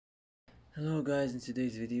Hello guys, in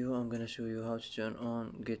today's video I'm gonna show you how to turn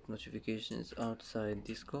on get notifications outside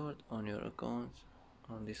Discord on your accounts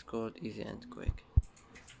on Discord, easy and quick.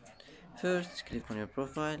 First click on your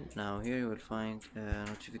profile. Now here you will find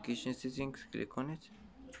notification settings, click on it,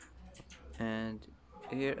 and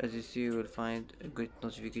here as you see you will find get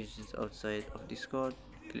notifications outside of Discord.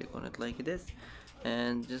 Click on it like this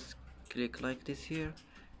and just click like this here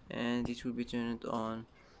and it will be turned on,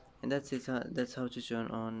 and that's it. That's how to turn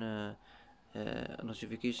on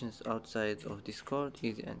notifications outside of Discord,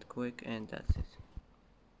 easy and quick, and that's it.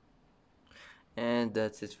 And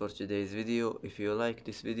that's it for today's video. If you like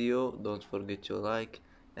this video, don't forget to like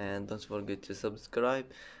and don't forget to subscribe.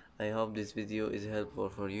 I hope this video is helpful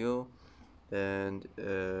for you, and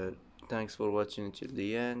thanks for watching till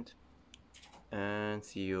the end, and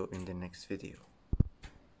see you in the next video.